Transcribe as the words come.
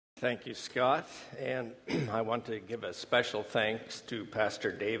Thank you, Scott. And I want to give a special thanks to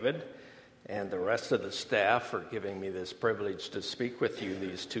Pastor David and the rest of the staff for giving me this privilege to speak with you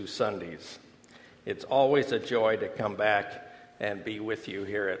these two Sundays. It's always a joy to come back and be with you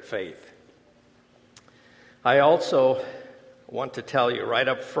here at Faith. I also want to tell you right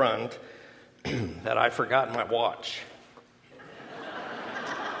up front that I forgot my watch.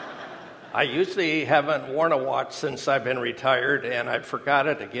 I usually haven't worn a watch since I've been retired, and I forgot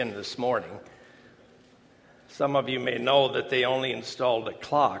it again this morning. Some of you may know that they only installed a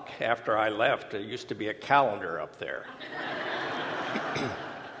clock after I left. There used to be a calendar up there.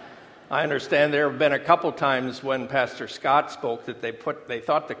 I understand there have been a couple times when Pastor Scott spoke that they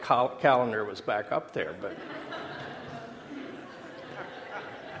thought the calendar was back up there, but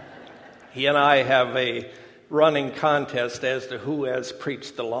he and I have a running contest as to who has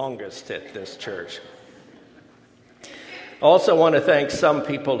preached the longest at this church. I also want to thank some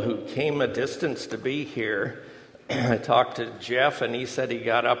people who came a distance to be here. I talked to Jeff, and he said he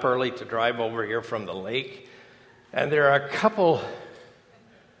got up early to drive over here from the lake. And there are a couple,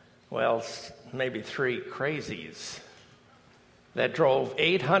 well, maybe three crazies that drove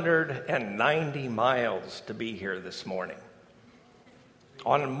 890 miles to be here this morning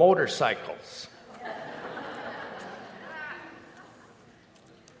on motorcycles.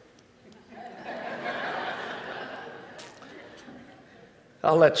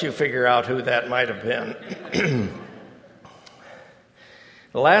 I'll let you figure out who that might have been.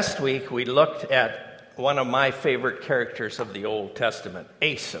 Last week, we looked at one of my favorite characters of the Old Testament,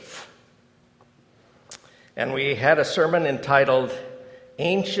 Asaph. And we had a sermon entitled,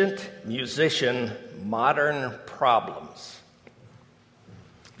 Ancient Musician, Modern Problems.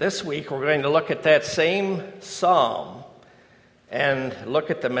 This week, we're going to look at that same psalm and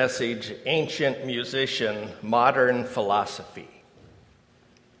look at the message, Ancient Musician, Modern Philosophy.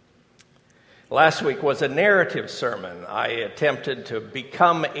 Last week was a narrative sermon. I attempted to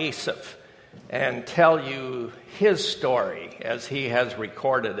become Asaph and tell you his story as he has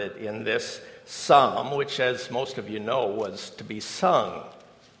recorded it in this psalm, which, as most of you know, was to be sung.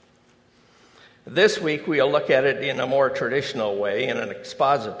 This week we'll look at it in a more traditional way, in an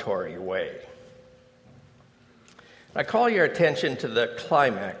expository way. I call your attention to the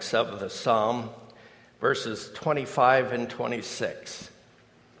climax of the psalm, verses 25 and 26.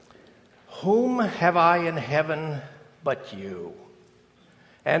 Whom have I in heaven but you?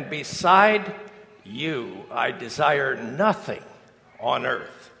 And beside you I desire nothing on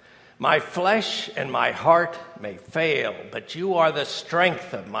earth. My flesh and my heart may fail, but you are the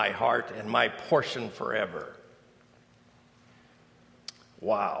strength of my heart and my portion forever.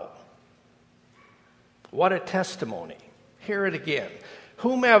 Wow. What a testimony. Hear it again.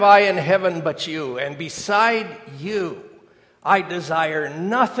 Whom have I in heaven but you? And beside you I desire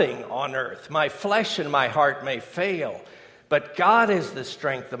nothing on earth. My flesh and my heart may fail, but God is the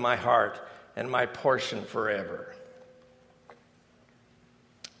strength of my heart and my portion forever.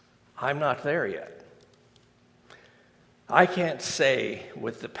 I'm not there yet. I can't say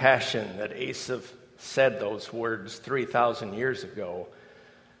with the passion that Asaph said those words 3,000 years ago,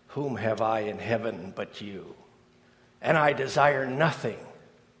 whom have I in heaven but you? And I desire nothing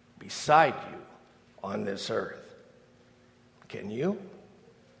beside you on this earth. Can you?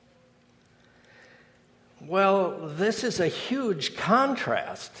 Well, this is a huge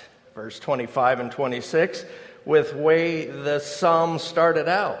contrast, verse 25 and 26, with the way the psalm started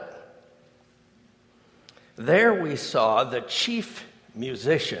out. There we saw the chief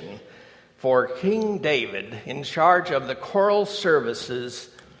musician for King David in charge of the choral services,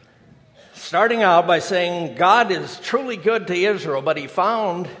 starting out by saying, God is truly good to Israel, but he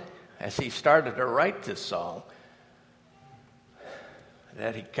found, as he started to write this song,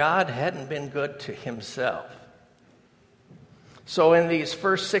 that God hadn't been good to himself. So in these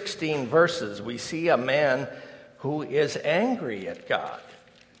first 16 verses, we see a man who is angry at God.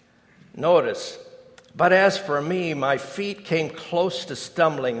 Notice, but as for me, my feet came close to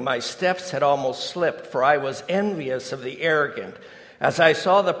stumbling. My steps had almost slipped, for I was envious of the arrogant, as I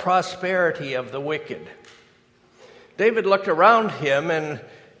saw the prosperity of the wicked. David looked around him and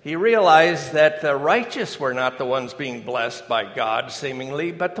he realized that the righteous were not the ones being blessed by God,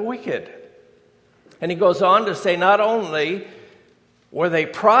 seemingly, but the wicked. And he goes on to say not only were they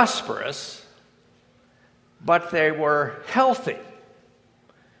prosperous, but they were healthy.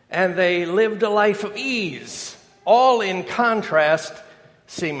 And they lived a life of ease, all in contrast,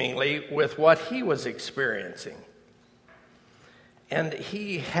 seemingly, with what he was experiencing. And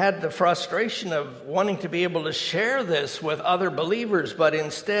he had the frustration of wanting to be able to share this with other believers, but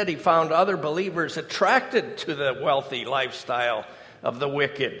instead he found other believers attracted to the wealthy lifestyle of the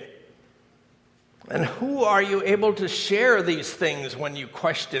wicked. And who are you able to share these things when you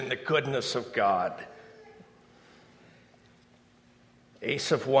question the goodness of God?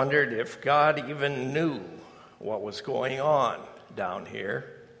 Asaph wondered if God even knew what was going on down here.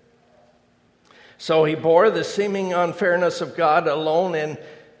 So he bore the seeming unfairness of God alone, and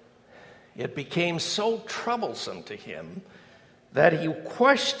it became so troublesome to him that he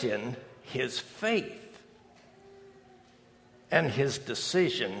questioned his faith and his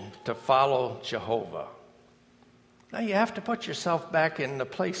decision to follow Jehovah. Now you have to put yourself back in the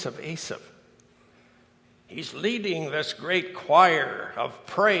place of Asaph. He's leading this great choir of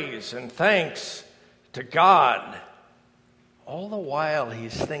praise and thanks to God. All the while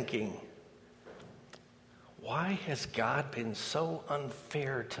he's thinking, why has God been so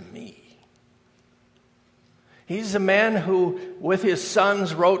unfair to me? He's a man who, with his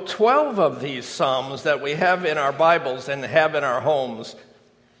sons, wrote 12 of these Psalms that we have in our Bibles and have in our homes.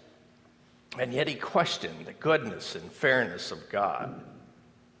 And yet he questioned the goodness and fairness of God.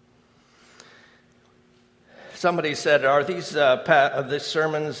 Somebody said, are these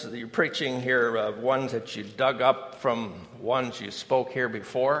sermons that you're preaching here ones that you dug up from ones you spoke here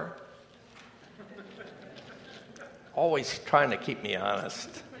before? Always trying to keep me honest.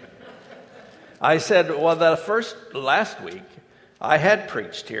 I said, well, last week, I had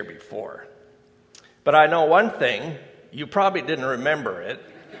preached here before. But I know one thing, you probably didn't remember it.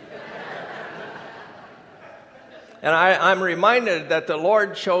 And I'm reminded that the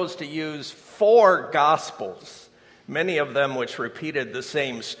Lord chose to use 4 Gospels, many of them which repeated the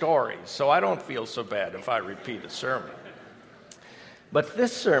same story. So I don't feel so bad if I repeat a sermon. But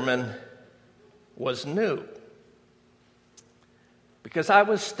this sermon was new, because I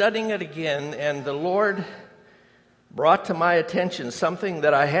was studying it again, and the Lord brought to my attention something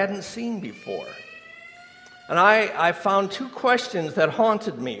that I hadn't seen before. And I found 2 questions that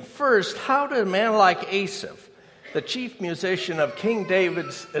haunted me. First, how did a man like Asaph, the chief musician of King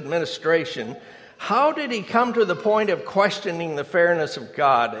David's administration, how did he come to the point of questioning the fairness of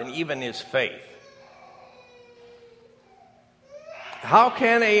God and even his faith? How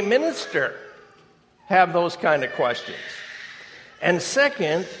can a minister have those kind of questions? And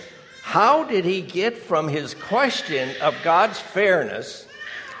second, how did he get from his question of God's fairness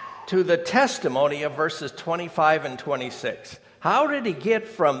to the testimony of verses 25 and 26? How did he get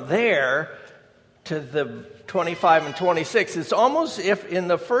from there to the 25 and 26? It's almost if in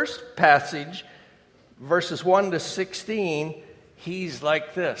the first passage, verses 1 to 16, he's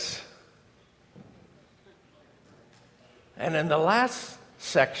like this. And in the last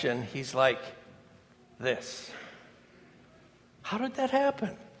section, he's like this. How did that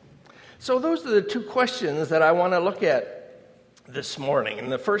happen? So those are the 2 questions that I want to look at this morning.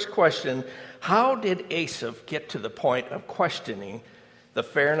 And the first question, how did Asaph get to the point of questioning the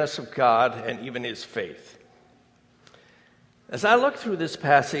fairness of God and even his faith? As I looked through this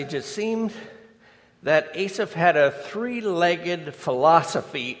passage, it seemed that Asaph had a 3-legged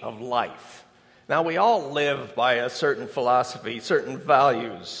philosophy of life. Now, we all live by a certain philosophy, certain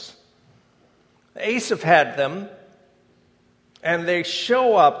values. Asaph had them, and they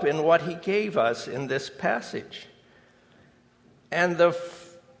show up in what he gave us in this passage. And the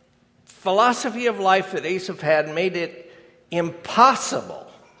philosophy of life that Asaph had made it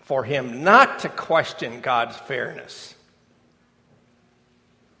impossible for him not to question God's fairness.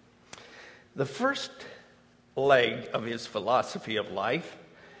 The first leg of his philosophy of life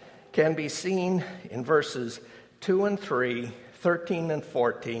can be seen in verses 2 and 3, 13 and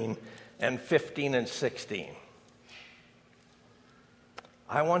 14, and 15 and 16.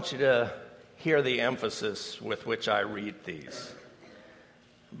 I want you to hear the emphasis with which I read these.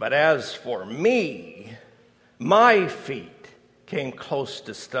 But as for me, my feet came close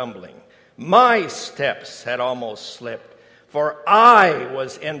to stumbling. My steps had almost slipped, for I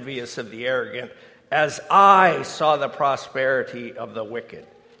was envious of the arrogant as I saw the prosperity of the wicked.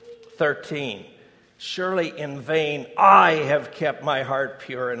 13, surely in vain I have kept my heart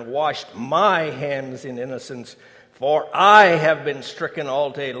pure and washed my hands in innocence, for I have been stricken all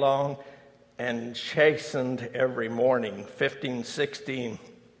day long and chastened every morning. 15, 16,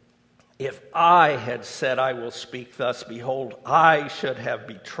 if I had said I will speak thus, behold, I should have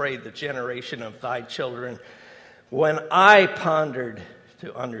betrayed the generation of thy children. When I pondered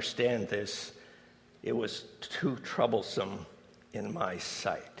to understand this, it was too troublesome in my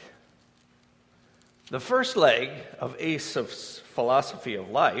sight. The first leg of Asaph's philosophy of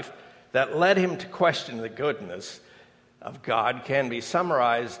life that led him to question the goodness of God can be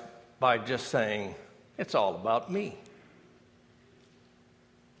summarized by just saying, it's all about me.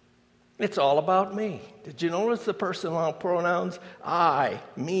 It's all about me. Did you notice the personal pronouns? I,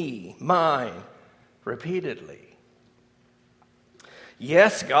 me, mine, repeatedly.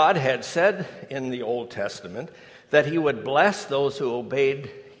 Yes, God had said in the Old Testament that he would bless those who obeyed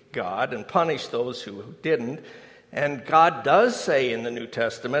God and punish those who didn't. And God does say in the New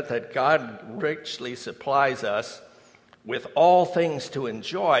Testament that God richly supplies us with all things to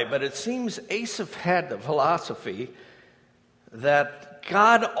enjoy. But it seems Asaph had the philosophy that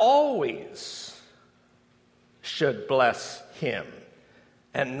God always should bless him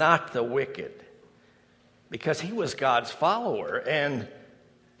and not the wicked, because he was God's follower and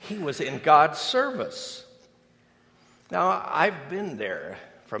he was in God's service. Now, I've been there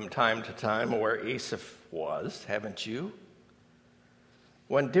from time to time where Asaph was, haven't you?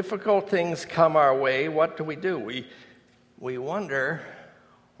 When difficult things come our way, what do? We wonder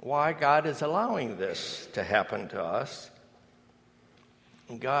why God is allowing this to happen to us.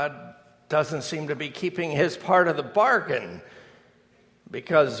 God doesn't seem to be keeping his part of the bargain,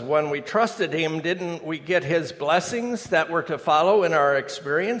 because when we trusted him, didn't we get his blessings that were to follow in our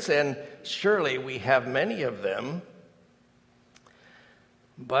experience? And surely we have many of them.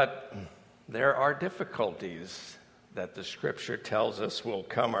 But there are difficulties that the Scripture tells us will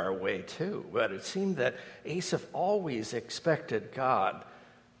come our way too. But it seemed that Asaph always expected God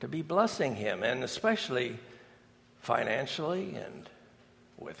to be blessing him, and especially financially and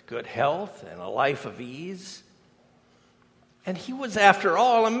with good health and a life of ease. And he was, after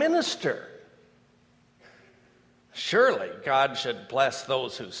all, a minister. Surely God should bless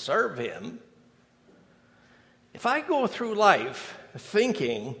those who serve him. If I go through life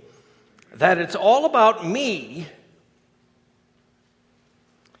thinking that it's all about me,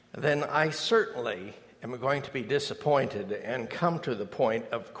 then I certainly am going to be disappointed and come to the point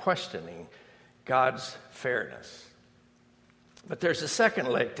of questioning God's fairness. But there's a second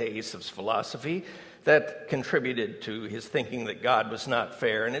leg to Asaph's philosophy that contributed to his thinking that God was not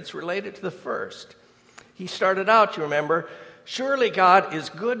fair, and it's related to the first. He started out, you remember, surely God is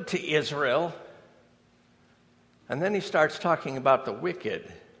good to Israel. And then he starts talking about the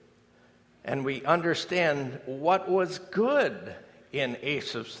wicked. And we understand what was good in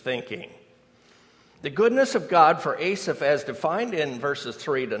Asaph's thinking. The goodness of God for Asaph, as defined in verses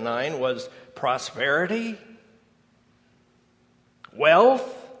 3 to 9, was prosperity,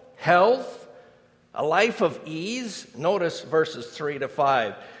 wealth, health, a life of ease. Notice verses 3 to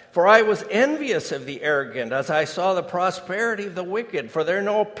 5. For I was envious of the arrogant as I saw the prosperity of the wicked, for there are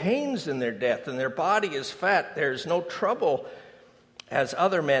no pains in their death, and their body is fat. There is no trouble as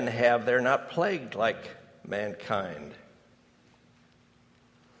other men have. They're not plagued like mankind.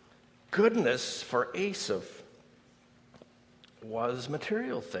 Goodness for Asaph was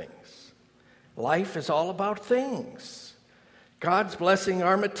material things. Life is all about things. God's blessing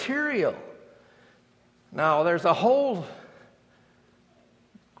are material. Now, there's a whole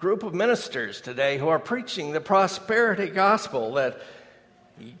group of ministers today who are preaching the prosperity gospel, that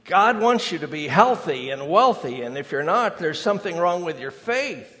God wants you to be healthy and wealthy, and if you're not, there's something wrong with your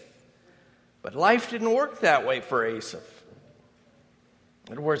faith. But life didn't work that way for Asaph.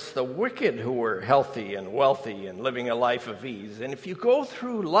 It was the wicked who were healthy and wealthy and living a life of ease. And if you go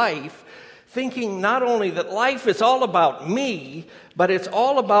through life thinking not only that life is all about me, but it's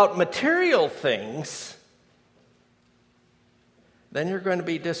all about material things, then you're going to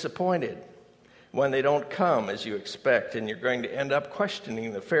be disappointed when they don't come as you expect, and you're going to end up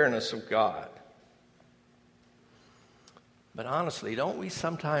questioning the fairness of God. But honestly, don't we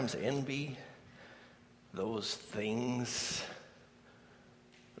sometimes envy those things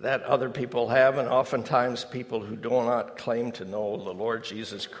that other people have, and oftentimes people who do not claim to know the Lord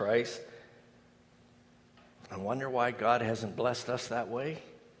Jesus Christ, and wonder why God hasn't blessed us that way?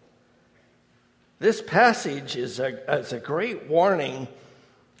 This passage is a great warning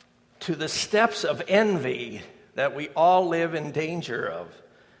to the steps of envy that we all live in danger of.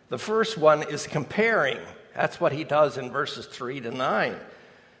 The first one is comparing. That's what he does in verses 3 to 9.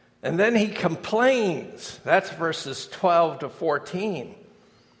 And then he complains. That's verses 12 to 14.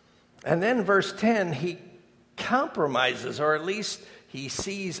 And then verse 10, he compromises, or at least he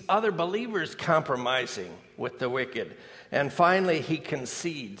sees other believers compromising with the wicked. And finally, he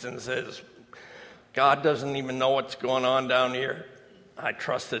concedes and says, God doesn't even know what's going on down here. I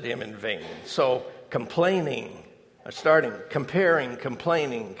trusted him in vain. So comparing,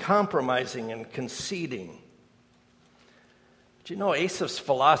 complaining, compromising, and conceding. But you know, Asaph's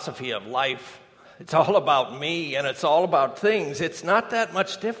philosophy of life, it's all about me and it's all about things. It's not that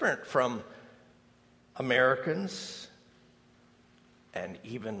much different from Americans and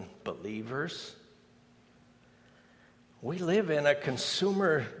even believers. We live in a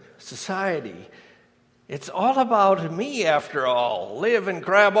consumer society. It's all about me, after all. Live and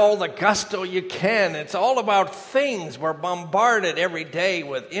grab all the gusto you can. It's all about things. We're bombarded every day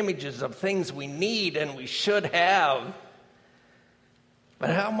with images of things we need and we should have. But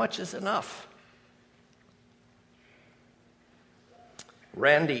how much is enough?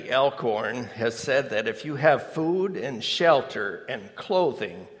 Randy Alcorn has said that if you have food and shelter and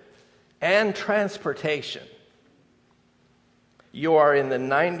clothing and transportation, you are in the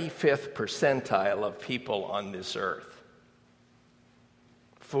 95th percentile of people on this earth.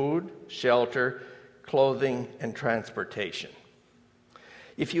 Food, shelter, clothing, and transportation.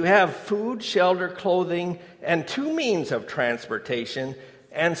 If you have food, shelter, clothing, and two means of transportation,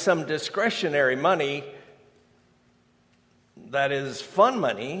 and some discretionary money, that is fun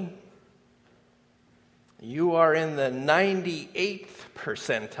money, you are in the 98th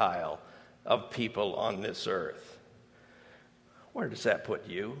percentile of people on this earth. Where does that put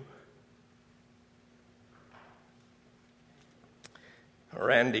you?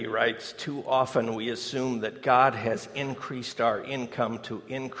 Randy writes, too often we assume that God has increased our income to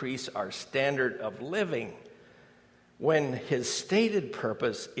increase our standard of living, when his stated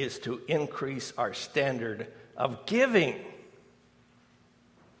purpose is to increase our standard of giving.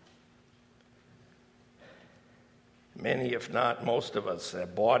 Many, if not most of us,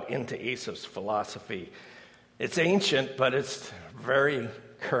 have bought into Asaph's philosophy. It's ancient, but it's very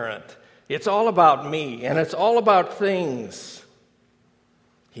current. It's all about me, and it's all about things.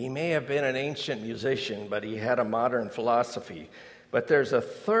 He may have been an ancient musician, but he had a modern philosophy. But there's a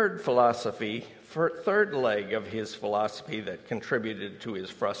third leg of his philosophy that contributed to his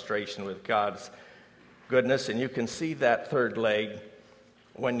frustration with God's goodness, and you can see that third leg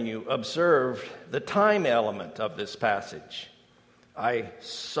when you observe the time element of this passage. I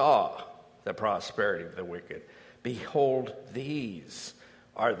saw the prosperity of the wicked. Behold, these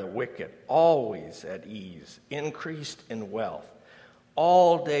are the wicked, always at ease, increased in wealth,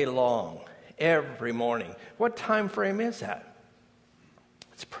 all day long, every morning. What time frame is that?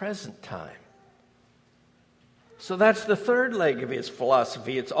 It's present time. So that's the third leg of his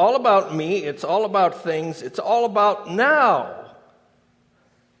philosophy. It's all about me, it's all about things, it's all about now.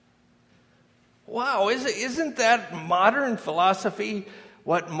 Wow, isn't that modern philosophy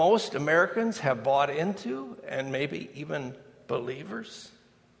what most Americans have bought into, and maybe even believers?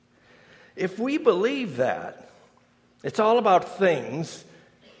 If we believe that, it's all about things,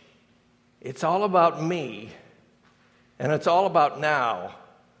 it's all about me, and it's all about now,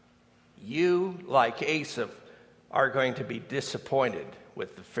 you, like Asaph, are going to be disappointed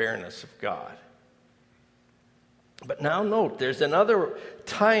with the fairness of God. But now note, there's another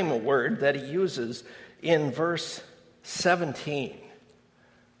time word that he uses in verse 17.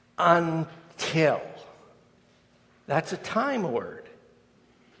 Until. That's a time word.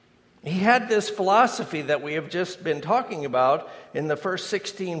 He had this philosophy that we have just been talking about in the first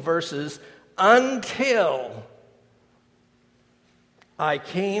 16 verses, until I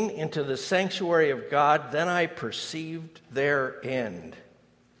came into the sanctuary of God, then I perceived their end.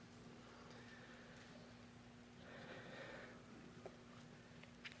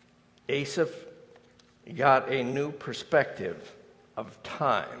 Asaph got a new perspective of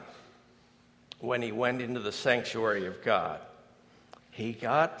time when he went into the sanctuary of God. He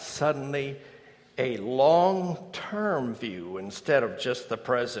got suddenly a long-term view instead of just the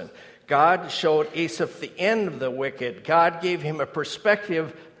present. God showed Asaph the end of the wicked. God gave him a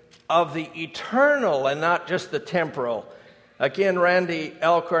perspective of the eternal and not just the temporal. Again, Randy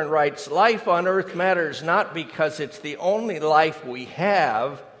Alcorn writes, life on earth matters not because it's the only life we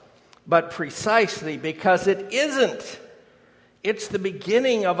have, but precisely because it isn't. It's the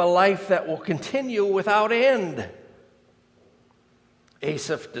beginning of a life that will continue without end.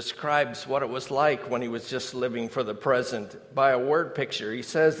 Asaph describes what it was like when he was just living for the present by a word picture. He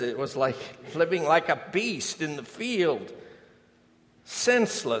says it was like living like a beast in the field,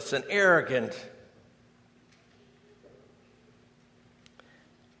 senseless and arrogant.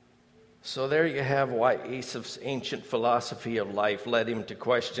 So there you have why Asaph's ancient philosophy of life led him to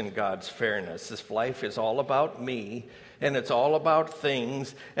question God's fairness. This life is all about me, and it's all about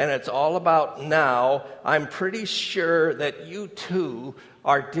things, and it's all about now. I'm pretty sure that you too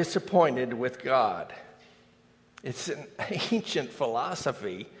are disappointed with God. It's an ancient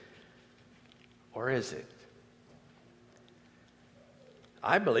philosophy, or is it?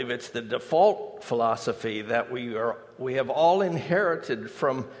 I believe it's the default philosophy that we have all inherited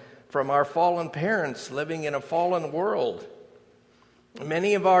from our fallen parents living in a fallen world.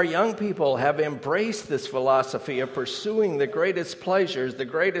 Many of our young people have embraced this philosophy of pursuing the greatest pleasures, the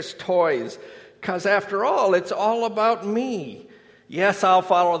greatest toys, because after all, it's all about me. Yes, I'll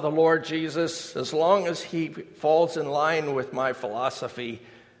follow the Lord Jesus as long as he falls in line with my philosophy.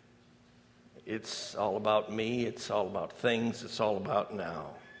 It's all about me, it's all about things, it's all about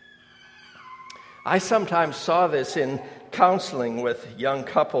now. I sometimes saw this in counseling with young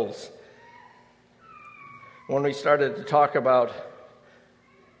couples. When we started to talk about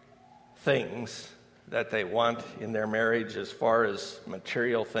things that they want in their marriage as far as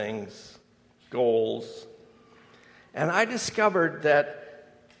material things, goals. And I discovered that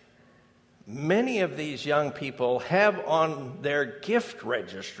many of these young people have on their gift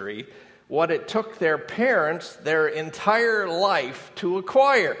registry what it took their parents their entire life to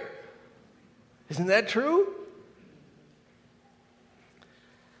acquire. Isn't that true?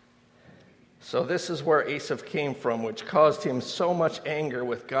 So this is where Asaph came from, which caused him so much anger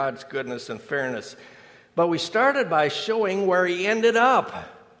with God's goodness and fairness. But we started by showing where he ended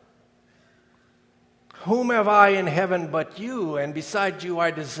up. Whom have I in heaven but you? And beside you I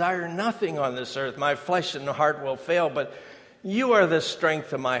desire nothing on this earth. My flesh and heart will fail, but you are the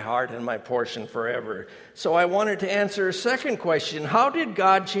strength of my heart and my portion forever. So I wanted to answer a second question. How did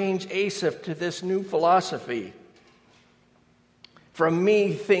God change Asaph to this new philosophy? From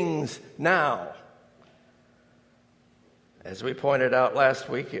me, things now. As we pointed out last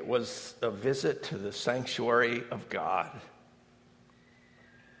week, it was a visit to the sanctuary of God.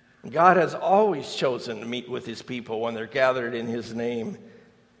 God has always chosen to meet with his people when they're gathered in his name.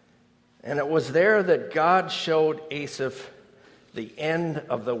 And it was there that God showed Asaph the end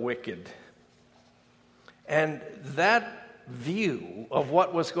of the wicked. And that view of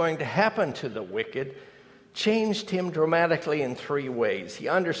what was going to happen to the wicked changed him dramatically in three ways. He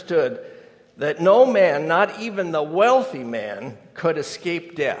understood that no man, not even the wealthy man, could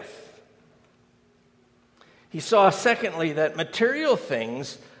escape death. He saw, secondly, that material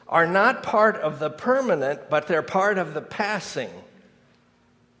things are not part of the permanent, but they're part of the passing.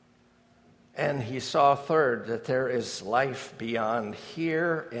 And he saw, third, that there is life beyond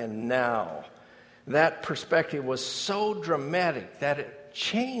here and now. That perspective was so dramatic that it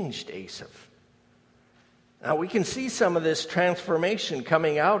changed Asaph. Now, we can see some of this transformation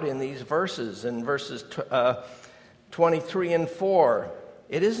coming out in these verses, in verses 23 and 4.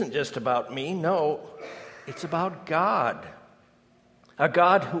 It isn't just about me, no, it's about God. A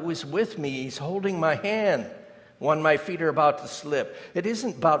God who is with me. He's holding my hand when my feet are about to slip. It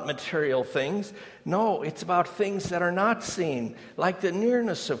isn't about material things. No, it's about things that are not seen, like the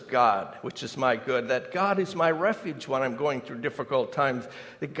nearness of God, which is my good, that God is my refuge when I'm going through difficult times,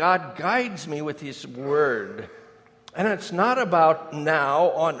 that God guides me with his word. And it's not about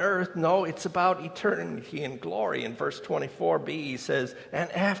now on earth. No, it's about eternity and glory. In verse 24b, he says,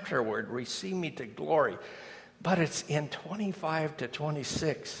 and afterward receive me to glory. But it's in 25 to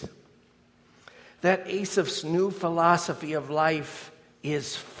 26 that Asaph's new philosophy of life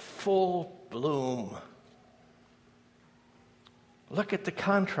is full bloom. Look at the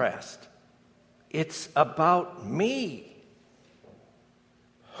contrast. It's about me.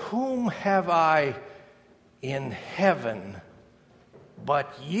 Whom have I in heaven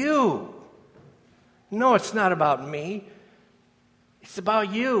but you? No, it's not about me. It's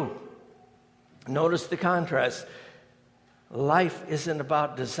about you. Notice the contrast. Life isn't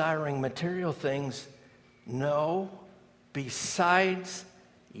about desiring material things. No, besides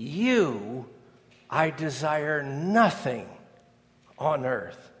you, I desire nothing on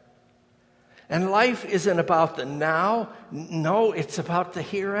earth. And life isn't about the now. No, it's about the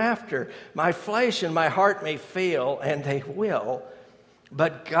hereafter. My flesh and my heart may fail, and they will,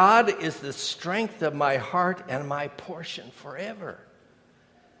 but God is the strength of my heart and my portion forever.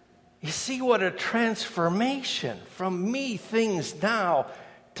 You see what a transformation from me, things now,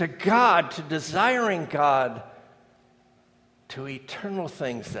 to God, to desiring God, to eternal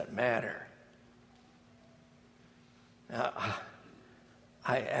things that matter. Now,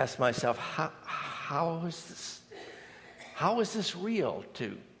 I ask myself, how is this? How is this real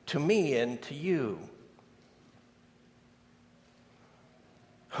to me and to you?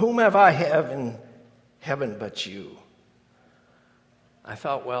 Whom have I in heaven but you? I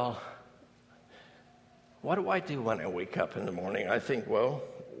thought, well, what do I do when I wake up in the morning? I think, well,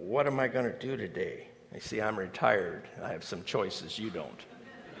 what am I going to do today? You see, I'm retired. I have some choices you don't.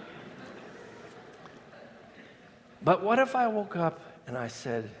 But what if I woke up and I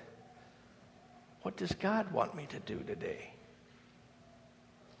said, what does God want me to do today?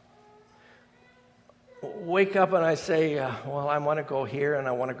 Wake up and I say, well, I want to go here and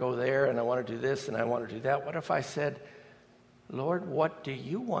I want to go there and I want to do this and I want to do that. What if I said, Lord, what do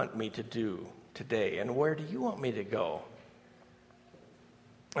you want me to do today, and where do you want me to go?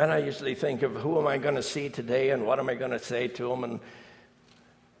 And I usually think of who am I going to see today, and what am I going to say to them,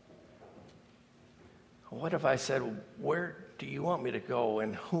 What if I said, where do you want me to go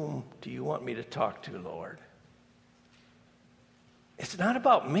and whom do you want me to talk to, Lord? It's not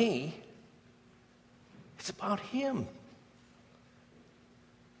about me. It's about him.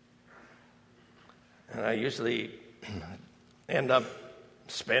 And I usually end up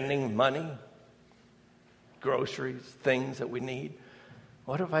spending money, groceries, things that we need.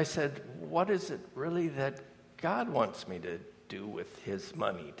 What if I said, what is it really that God wants me to do with his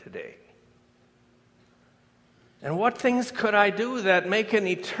money today? And what things could I do that make an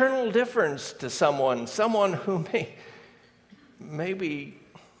eternal difference to someone who maybe,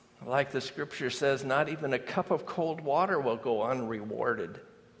 like the scripture says, not even a cup of cold water will go unrewarded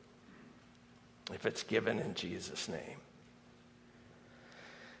if it's given in Jesus' name.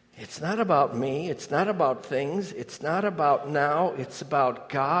 It's not about me. It's not about things. It's not about now. It's about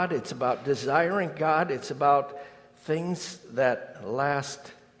God. It's about desiring God. It's about things that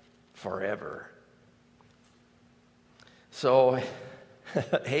last forever. So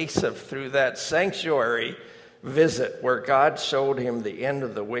Asaph, through that sanctuary visit where God showed him the end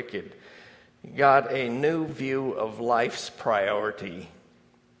of the wicked, got a new view of life's priority.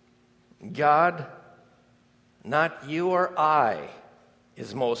 God, not you or I,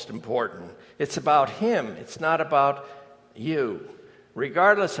 is most important. It's about him. It's not about you.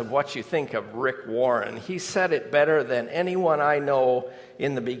 Regardless of what you think of Rick Warren, he said it better than anyone I know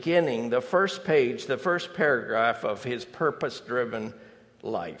in the beginning, the first page, the first paragraph of his purpose-driven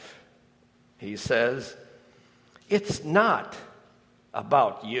life. He says, it's not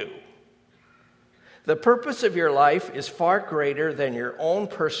about you. The purpose of your life is far greater than your own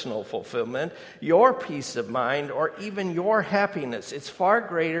personal fulfillment, your peace of mind, or even your happiness. It's far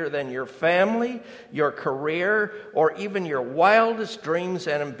greater than your family, your career, or even your wildest dreams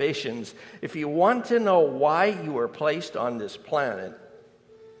and ambitions. If you want to know why you were placed on this planet,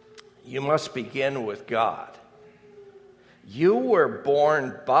 you must begin with God. You were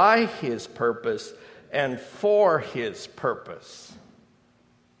born by his purpose and for his purpose.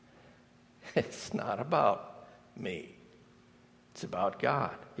 It's not about me. It's about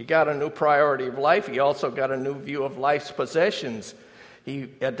God. He got a new priority of life. He also got a new view of life's possessions. He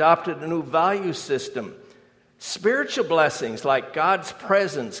adopted a new value system. Spiritual blessings like God's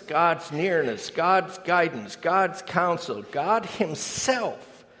presence, God's nearness, God's guidance, God's counsel, God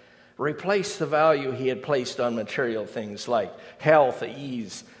himself replaced the value he had placed on material things like health,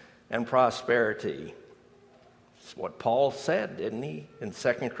 ease, and prosperity. What Paul said, didn't he? In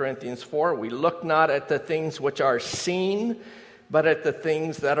 2 Corinthians 4, we look not at the things which are seen, but at the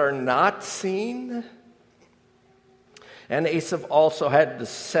things that are not seen. And Asaph also had to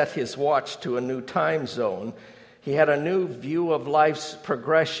set his watch to a new time zone. He had a new view of life's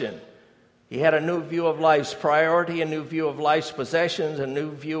progression. He had a new view of life's priority, a new view of life's possessions, a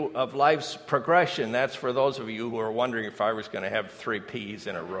new view of life's progression. That's for those of you who are wondering if I was going to have 3 P's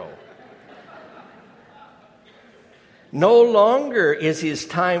in a row. No longer is his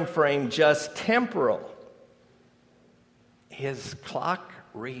time frame just temporal. His clock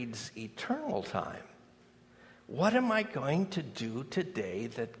reads eternal time. What am I going to do today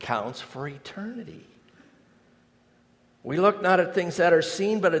that counts for eternity? We look not at things that are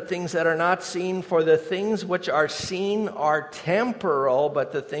seen, but at things that are not seen. For the things which are seen are temporal,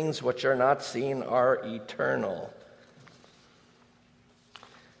 but the things which are not seen are eternal.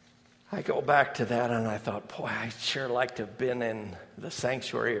 I go back to that and I thought, boy, I'd sure like to have been in the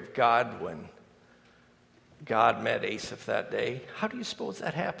sanctuary of God when God met Asaph that day. How do you suppose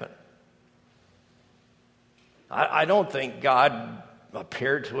that happened? I don't think God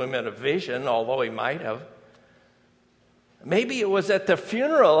appeared to him in a vision, although he might have. Maybe it was at the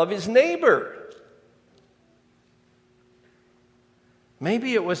funeral of his neighbor.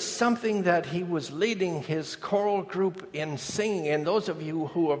 Maybe it was something that he was leading his choral group in singing. And those of you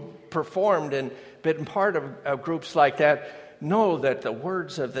who have performed and been part of groups like that know that the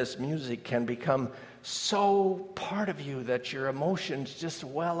words of this music can become so part of you that your emotions just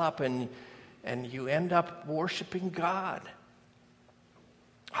well up and you end up worshiping God.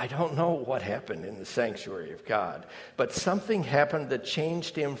 I don't know what happened in the sanctuary of God, but something happened that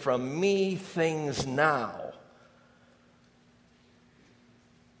changed him from me things now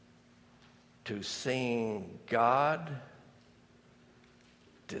to seeing God,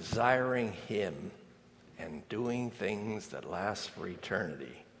 desiring him, and doing things that last for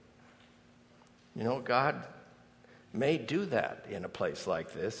eternity. You know, God may do that in a place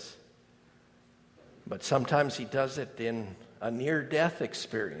like this, but sometimes he does it in a near-death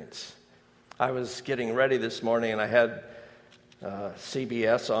experience. I was getting ready this morning and I had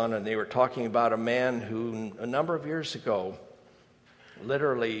CBS on, and they were talking about a man who a number of years ago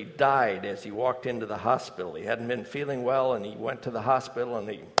literally died as he walked into the hospital. He hadn't been feeling well, and he went to the hospital, and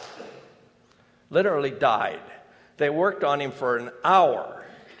he literally died. They worked on him for an hour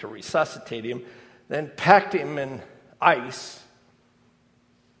to resuscitate him, then packed him in ice,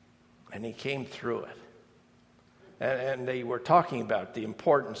 and he came through it. And they were talking about the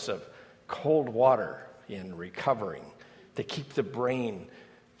importance of cold water in recovering to keep the brain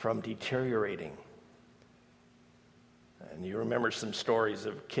from deteriorating. And you remember some stories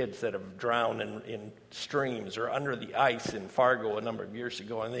of kids that have drowned in streams or under the ice in Fargo a number of years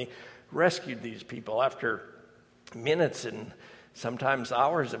ago, and they rescued these people after minutes and sometimes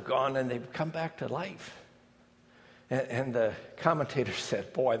hours have gone, and they've come back to life. And the commentator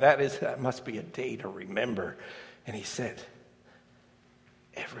said, boy, that must be a day to remember. And he said,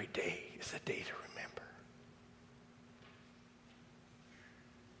 every day is a day to remember.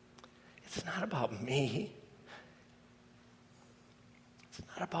 It's not about me. It's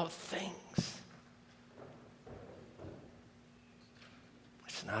not about things.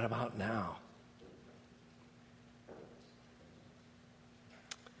 It's not about now.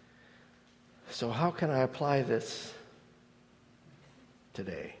 So how can I apply this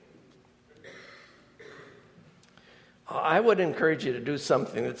today? I would encourage you to do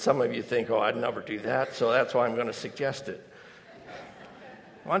something that some of you think, oh, I'd never do that, so that's why I'm going to suggest it.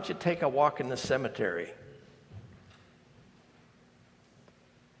 Why don't you take a walk in the cemetery?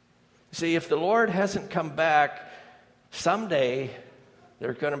 See, if the Lord hasn't come back, someday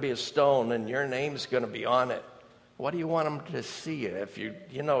there's going to be a stone and your name's going to be on it. What do you want them to see? If you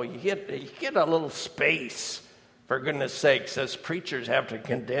get a little space, for goodness sakes, as preachers have to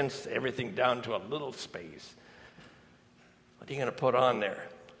condense everything down to a little space. What are you going to put on there?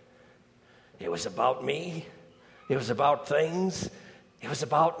 It was about me. It was about things. It was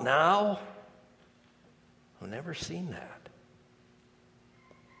about now. I've never seen that.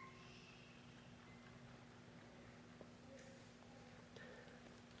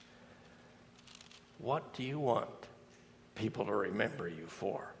 What do you want people to remember you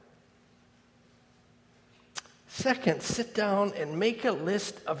for? Second, sit down and make a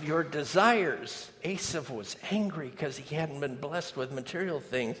list of your desires. Asaph was angry because he hadn't been blessed with material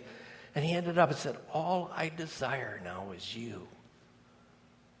things. And he ended up and said, all I desire now is you.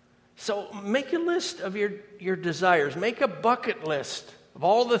 So make a list of your desires. Make a bucket list of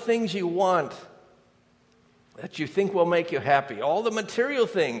all the things you want that you think will make you happy. All the material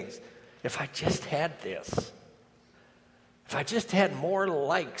things. If I just had this. If I just had more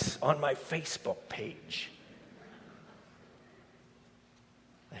likes on my Facebook page.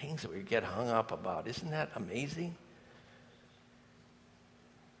 The things that we get hung up about. Isn't that amazing?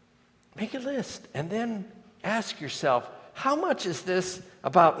 Make a list and then ask yourself, how much is this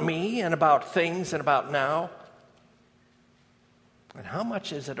about me and about things and about now? And how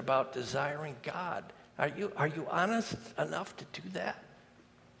much is it about desiring God? Are you honest enough to do that?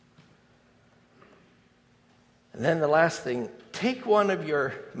 And then the last thing, take one of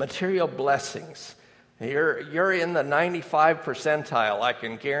your material blessings. You're in the 95 percentile, I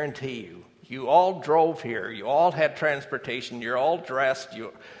can guarantee you. You all drove here. You all had transportation. You're all dressed.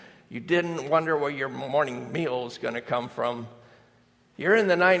 You didn't wonder where your morning meal was going to come from. You're in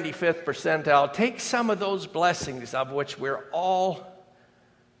the 95th percentile. Take some of those blessings of which we're all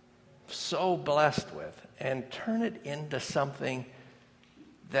so blessed with and turn it into something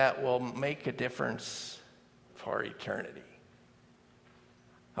that will make a difference for eternity.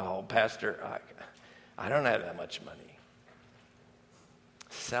 Oh, Pastor, I don't have that much money.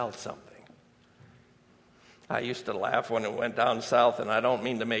 Sell something. I used to laugh when it went down south, and I don't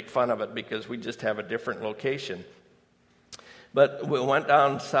mean to make fun of it because we just have a different location. But we went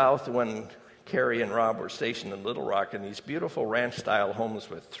down south when Carrie and Rob were stationed in Little Rock in these beautiful ranch-style homes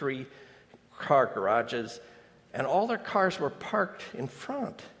with 3-car garages, and all their cars were parked in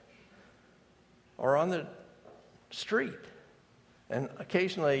front or on the street. And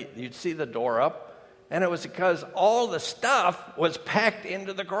occasionally you'd see the door up, and it was because all the stuff was packed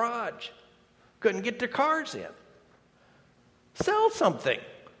into the garage. Couldn't get their cars in. Sell something.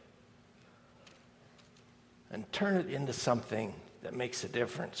 And turn it into something that makes a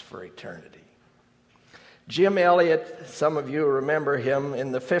difference for eternity. Jim Elliot, some of you remember him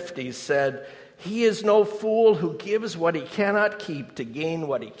in the 50s, said, "He is no fool who gives what he cannot keep to gain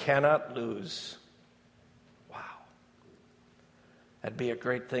what he cannot lose." Wow. That'd be a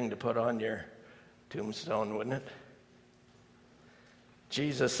great thing to put on your tombstone, wouldn't it?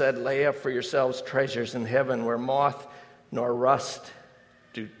 Jesus said, "Lay up for yourselves treasures in heaven where moth nor rust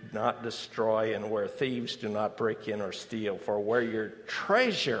do not destroy and where thieves do not break in or steal. For where your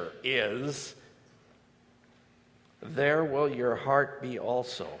treasure is, there will your heart be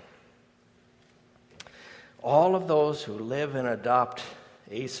also. All of those who live and adopt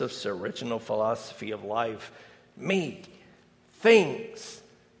Asaph's original philosophy of life, me, things,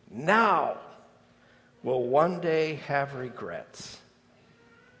 now, will one day have regrets.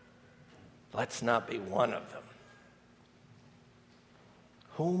 Let's not be one of them.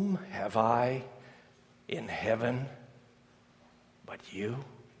 Whom have I in heaven but you?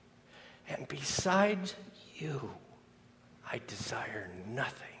 And besides you, I desire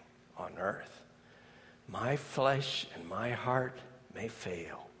nothing on earth. My flesh and my heart may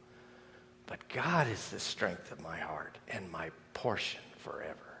fail, but God is the strength of my heart and my portion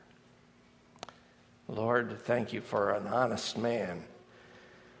forever. Lord, thank you for an honest man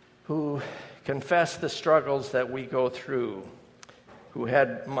who confessed the struggles that we go through, who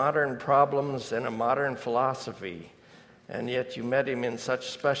had modern problems and a modern philosophy, and yet you met him in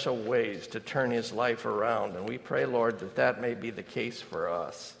such special ways to turn his life around. And we pray, Lord, that that may be the case for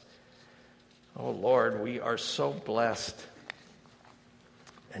us. Oh, Lord, we are so blessed,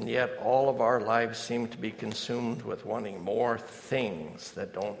 and yet all of our lives seem to be consumed with wanting more things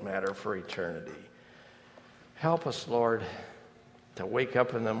that don't matter for eternity. Help us, Lord, to wake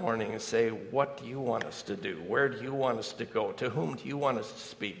up in the morning and say, what do you want us to do? Where do you want us to go? To whom do you want us to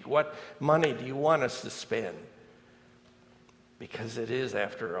speak? What money do you want us to spend? Because it is,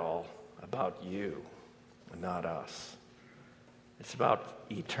 after all, about you and not us. It's about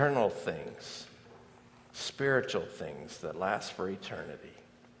eternal things, spiritual things that last for eternity.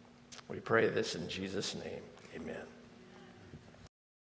 We pray this in Jesus' name. Amen.